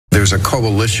there's a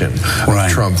coalition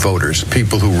of Trump voters,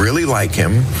 people who really like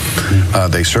him.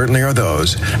 They certainly are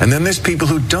those. And then there's people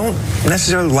who don't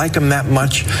necessarily like him that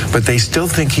much, but they still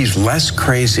think he's less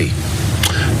crazy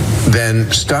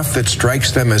than stuff that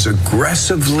strikes them as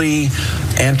aggressively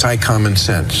anti-common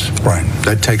sense.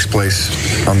 That takes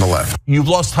place on the left. You've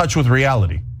lost touch with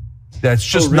reality. That's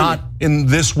just not in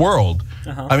this world.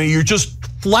 I mean, you're just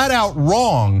flat out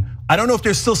wrong. I don't know if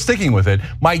they're still sticking with it.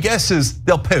 My guess is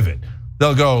they'll pivot.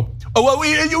 They'll go, oh, well,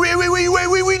 we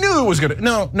knew it was gonna.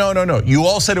 No. You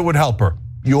all said it would help her.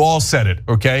 You all said it,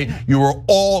 okay? You were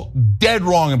all dead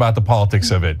wrong about the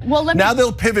politics of it. Well, now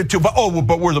they'll pivot to,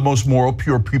 but we're the most moral,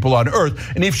 pure people on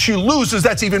earth. And if she loses,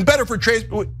 that's even better for trans.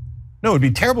 No, it'd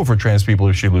be terrible for trans people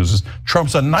if she loses.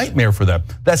 Trump's a nightmare for them.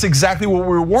 That's exactly what we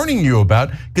were warning you about,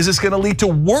 because it's gonna lead to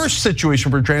worse situation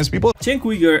for trans people. Cenk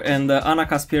Uygur and Ana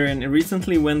Kasparian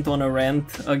recently went on a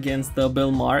rant against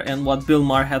Bill Maher and what Bill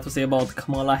Maher had to say about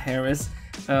Kamala Harris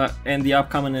and the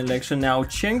upcoming election. Now,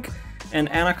 Cenk and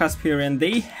Ana Kasparian,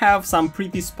 they have some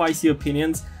pretty spicy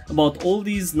opinions about all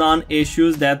these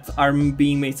non-issues that are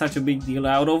being made such a big deal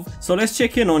out of. So let's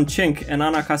check in on Cenk and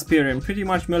Ana Kasparian, pretty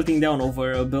much melting down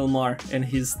over Bill Maher and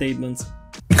his statements.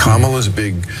 Kamala's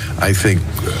big, I think,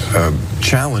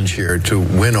 challenge here to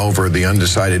win over the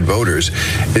undecided voters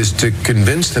is to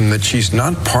convince them that she's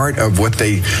not part of what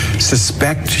they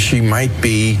suspect she might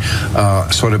be,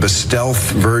 sort of a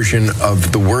stealth version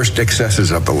of the worst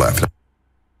excesses of the left.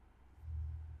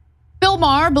 Bill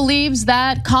Maher believes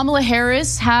that Kamala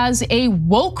Harris has a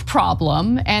woke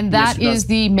problem, and that is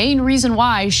the main reason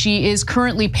why she is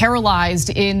currently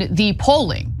paralyzed in the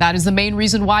polling. That is the main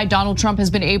reason why Donald Trump has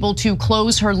been able to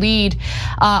close her lead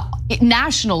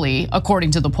nationally, according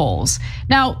to the polls.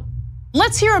 Now,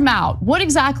 let's hear him out. What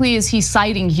exactly is he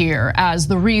citing here as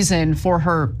the reason for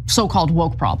her so-called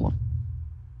woke problem?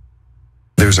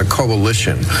 There's a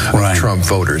coalition of Trump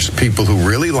voters, people who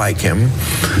really like him.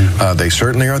 They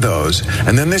certainly are those.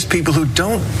 And then there's people who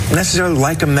don't necessarily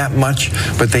like him that much,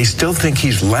 but they still think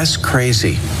he's less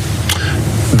crazy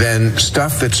than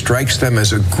stuff that strikes them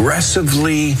as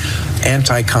aggressively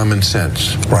anti-common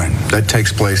sense. That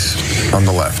takes place on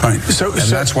the left. So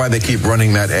that's why they keep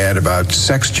running that ad about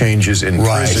sex changes in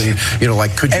prison. You know,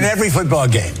 like could you, and every football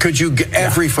game. Could you get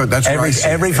every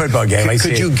every football game?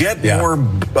 Could you get more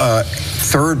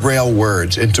third rail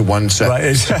words into one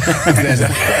sentence?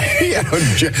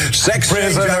 Sex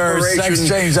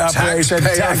change operation,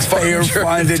 taxpayer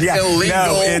funded,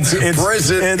 illegal,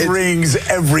 prison. It rings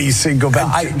every single bell.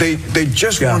 They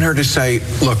just want her to say,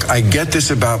 look, I get this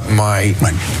about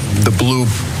the blue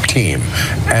team,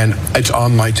 and it's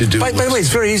on my to-do list. By the way, it's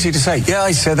very easy to say, yeah,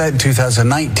 I said that in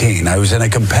 2019. I was in a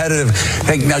competitive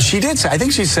thing. Now, she did say, I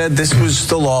think she said this was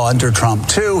the law under Trump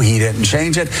too. He didn't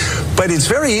change it. But it's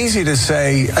very easy to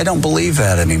say, I don't believe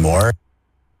that anymore.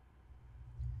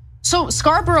 So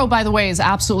Scarborough, by the way, is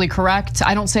absolutely correct.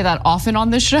 I don't say that often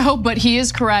on this show, but he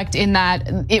is correct in that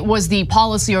it was the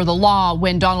policy or the law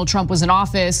when Donald Trump was in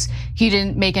office. He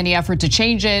didn't make any effort to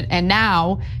change it. And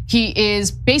now he is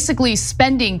basically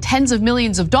spending tens of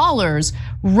millions of dollars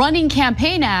running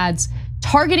campaign ads,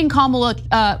 targeting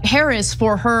Kamala Harris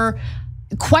for her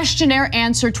questionnaire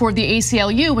answer toward the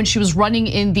ACLU when she was running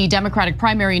in the Democratic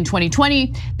primary in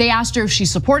 2020. They asked her if she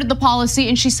supported the policy,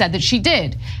 and she said that she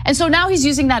did. And so now he's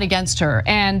using that against her.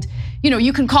 And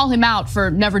you can call him out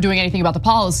for never doing anything about the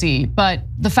policy, but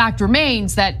the fact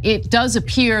remains that it does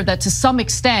appear that to some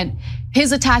extent,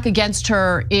 his attack against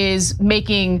her is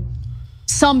making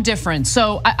some difference.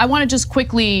 So I want to just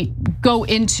quickly go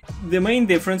into the main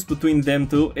difference between them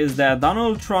two is that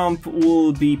Donald Trump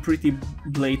will be pretty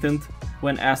blatant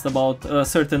when asked about a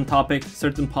certain topic,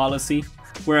 certain policy,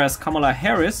 whereas Kamala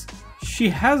Harris, she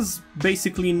has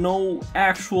basically no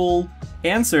actual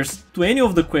answers to any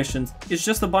of the questions. It's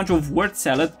just a bunch of word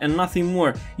salad and nothing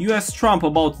more. You ask Trump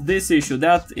about this issue,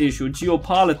 that issue,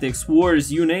 geopolitics,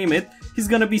 wars, you name it, he's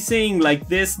gonna be saying like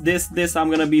this,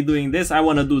 I'm gonna be doing this, I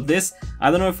wanna do this,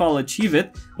 I don't know if I'll achieve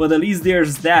it, but at least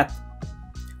there's that.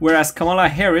 Whereas Kamala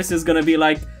Harris is gonna be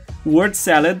like word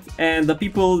salad, and the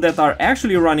people that are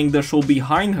actually running the show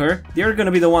behind her, they're gonna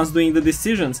be the ones doing the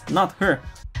decisions, not her.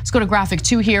 Let's go to graphic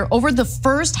 2 here. Over the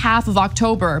first half of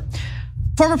October,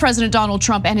 former President Donald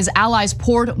Trump and his allies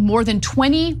poured more than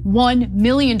 $21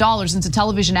 million into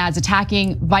television ads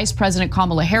attacking Vice President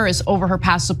Kamala Harris over her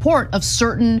past support of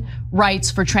certain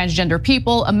rights for transgender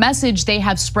people, a message they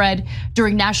have spread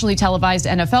during nationally televised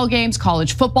NFL games,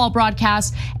 college football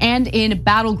broadcasts, and in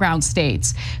battleground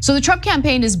states. So the Trump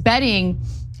campaign is betting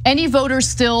any voters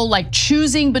still like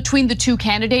choosing between the two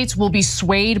candidates will be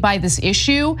swayed by this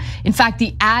issue. In fact,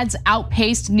 the ads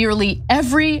outpaced nearly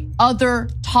every other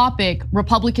topic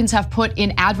Republicans have put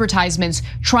in advertisements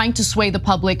trying to sway the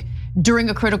public during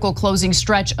a critical closing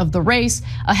stretch of the race,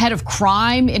 ahead of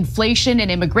crime, inflation, and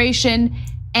immigration,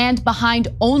 and behind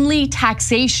only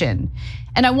taxation.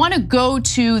 And I want to go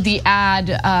to the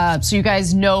ad so you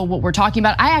guys know what we're talking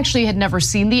about. I actually had never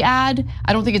seen the ad.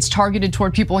 I don't think it's targeted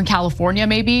toward people in California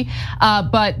maybe,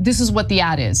 but this is what the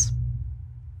ad is.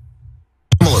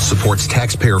 Kamala supports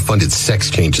taxpayer-funded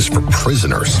sex changes for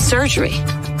prisoners. Surgery.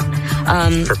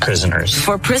 For prisoners.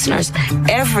 For prisoners.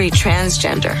 Every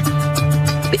transgender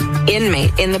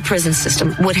inmate in the prison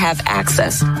system would have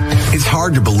access. It's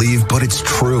hard to believe, but it's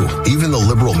true. Even the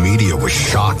liberal media was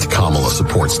shocked Kamala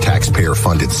supports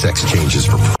taxpayer-funded sex changes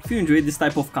for prisoners. If you enjoyed this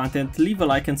type of content, leave a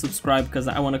like and subscribe because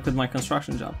I want to quit my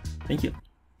construction job. Thank you.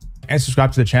 And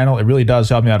subscribe to the channel. It really does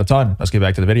help me out a ton. Let's get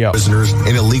back to the video. Prisoners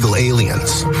and illegal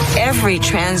aliens. Every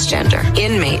transgender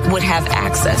inmate would have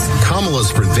access.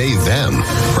 Kamala's for they, them.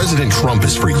 President Trump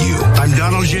is for you. I'm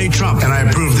Donald J. Trump, and I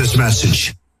approve this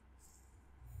message.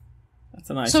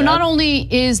 Nice so ad. Not only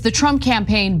is the Trump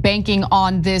campaign banking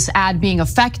on this ad being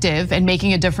effective and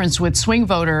making a difference with swing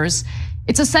voters,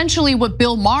 it's essentially what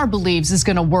Bill Maher believes is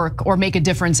going to work or make a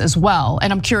difference as well.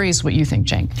 And I'm curious what you think,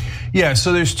 Cenk. Yeah,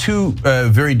 so there's two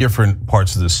very different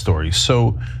parts of this story.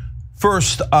 So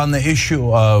first, on the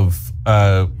issue of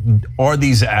are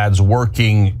these ads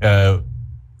working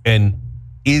and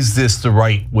is this the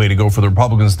right way to go for the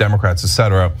Republicans, Democrats, et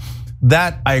cetera?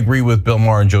 That I agree with Bill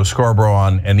Maher and Joe Scarborough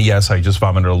on, and yes, I just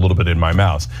vomited a little bit in my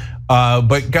mouth.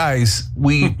 But guys,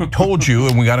 we told you,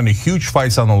 and we got into huge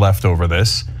fights on the left over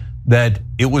this, that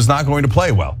it was not going to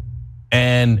play well.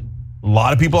 And a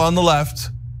lot of people on the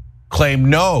left claim,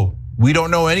 no, we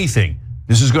don't know anything.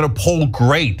 This is gonna poll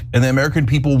great, and the American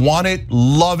people want it,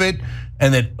 love it,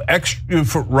 and that extra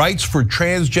rights for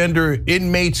transgender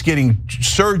inmates getting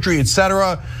surgery, et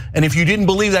cetera. And if you didn't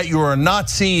believe that, you were a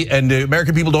Nazi and the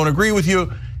American people don't agree with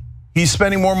you. He's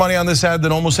spending more money on this ad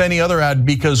than almost any other ad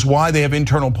because why? They have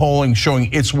internal polling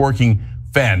showing it's working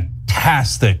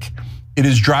fantastic. It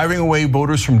is driving away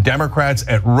voters from Democrats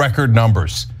at record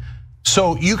numbers.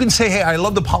 So you can say, hey, I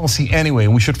love the policy anyway,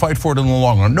 and we should fight for it in the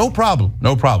long run. No problem,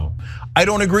 no problem. I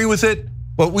don't agree with it,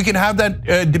 but we can have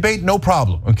that debate, no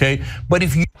problem, okay? But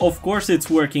if you... Of course it's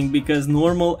working because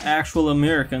normal, actual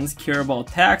Americans care about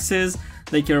taxes,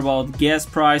 they care about gas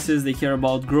prices, they care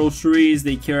about groceries,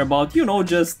 they care about, you know,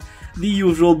 just the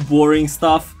usual boring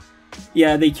stuff.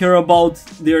 Yeah, they care about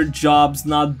their jobs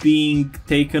not being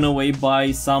taken away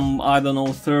by some, I don't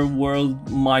know, third world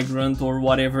migrant or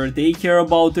whatever. They care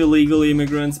about illegal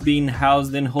immigrants being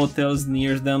housed in hotels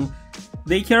near them.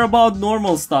 They care about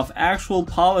normal stuff, actual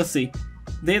policy.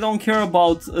 They don't care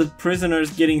about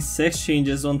prisoners getting sex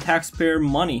changes on taxpayer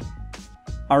money.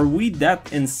 Are we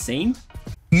that insane?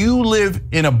 You live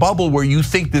in a bubble where you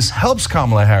think this helps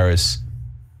Kamala Harris,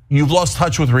 you've lost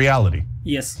touch with reality.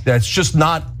 Yes. That's just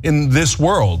not in this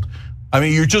world. I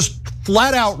mean, you're just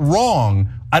flat out wrong.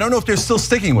 I don't know if they're still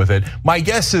sticking with it. My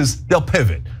guess is they'll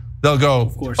pivot. They'll go,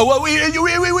 of course. Oh, well, we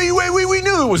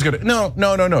knew it was gonna.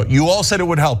 No. You all said it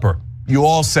would help her. You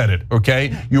all said it,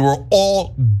 okay? You were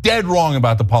all dead wrong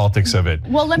about the politics of it.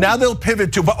 Well, now they'll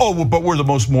pivot to, but we're the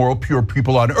most moral, pure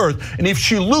people on earth. And if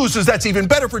she loses, that's even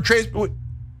better for trans.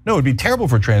 No, it'd be terrible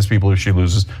for trans people if she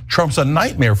loses. Trump's a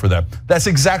nightmare for them. That's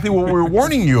exactly what we were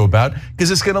warning you about, because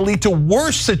it's gonna lead to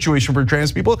worse situation for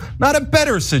trans people, not a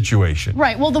better situation.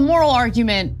 Right, well, the moral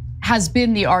argument has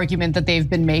been the argument that they've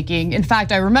been making. In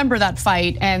fact, I remember that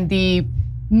fight, and the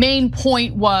main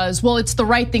point was, well, it's the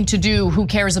right thing to do, who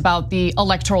cares about the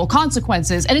electoral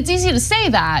consequences? And it's easy to say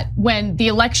that when the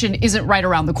election isn't right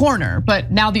around the corner,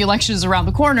 but now the election is around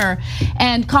the corner.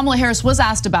 And Kamala Harris was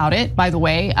asked about it, by the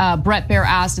way. Bret Baier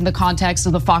asked in the context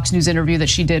of the Fox News interview that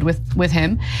she did with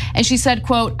him. And she said,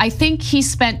 quote, I think he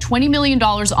spent $20 million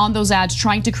on those ads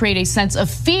trying to create a sense of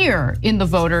fear in the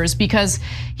voters because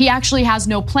he actually has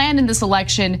no plan in this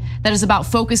election that is about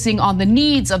focusing on the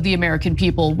needs of the American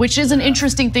people, which is an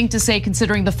interesting thing to say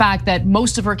considering the fact that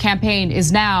most of her campaign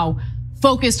is now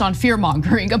focused on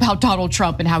fear-mongering about Donald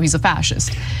Trump and how he's a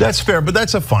fascist. That's fair, but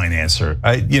that's a fine answer.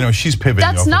 She's pivoting.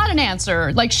 That's not an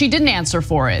answer. Like, she didn't answer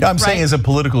for it. I'm saying as a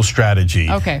political strategy,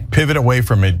 okay, pivot away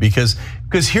from it because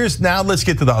now let's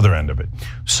get to the other end of it.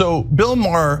 So Bill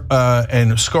Maher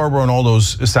and Scarborough and all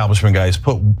those establishment guys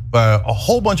put a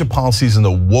whole bunch of policies in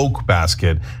the woke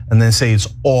basket and then say it's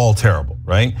all terrible,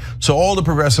 right? So all the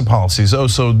progressive policies,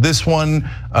 so this one,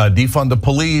 defund the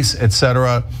police, et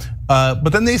cetera. But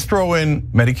then they throw in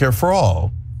Medicare for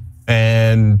all,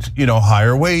 and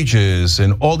higher wages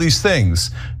and all these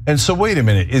things. And so wait a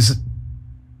minute,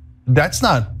 that's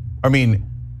not, I mean,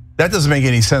 that doesn't make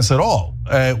any sense at all.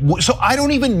 So I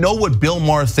don't even know what Bill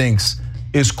Maher thinks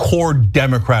is core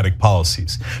Democratic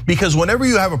policies. Because whenever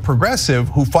you have a progressive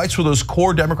who fights for those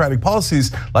core Democratic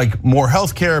policies, like more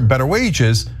healthcare, better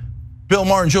wages, Bill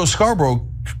Maher and Joe Scarborough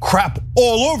crap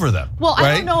all over them. Well,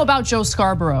 right? I don't know about Joe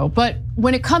Scarborough, but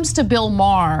when it comes to Bill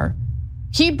Maher,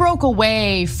 he broke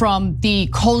away from the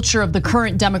culture of the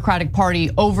current Democratic Party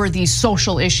over these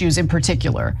social issues in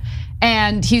particular.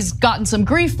 And he's gotten some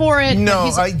grief for it. No,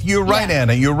 you're right,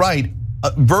 Anna, you're right.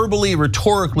 Verbally,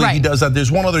 rhetorically, he does that.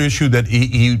 There's one other issue that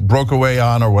he broke away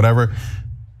on or whatever.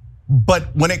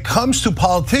 But when it comes to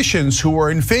politicians who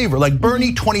are in favor, like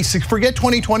Bernie, 26, forget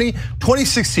 2020,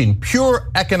 2016, pure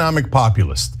economic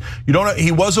populist.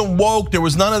 He wasn't woke. There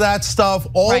was none of that stuff.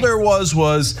 All there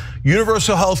was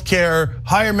universal health care,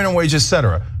 higher minimum wage,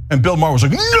 etc. And Bill Maher was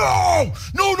like,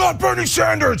 no, not Bernie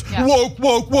Sanders. Yeah.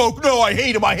 Woke. No, I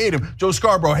hate him. Joe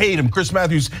Scarborough, hate him. Chris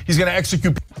Matthews, he's gonna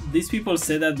execute. These people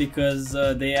say that because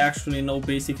they actually know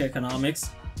basic economics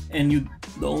and you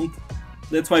don't.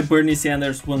 That's why Bernie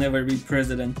Sanders will never be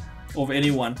president of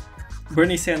anyone.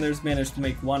 Bernie Sanders managed to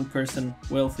make one person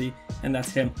wealthy, and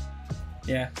that's him.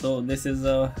 Yeah, so this is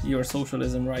your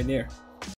socialism right there.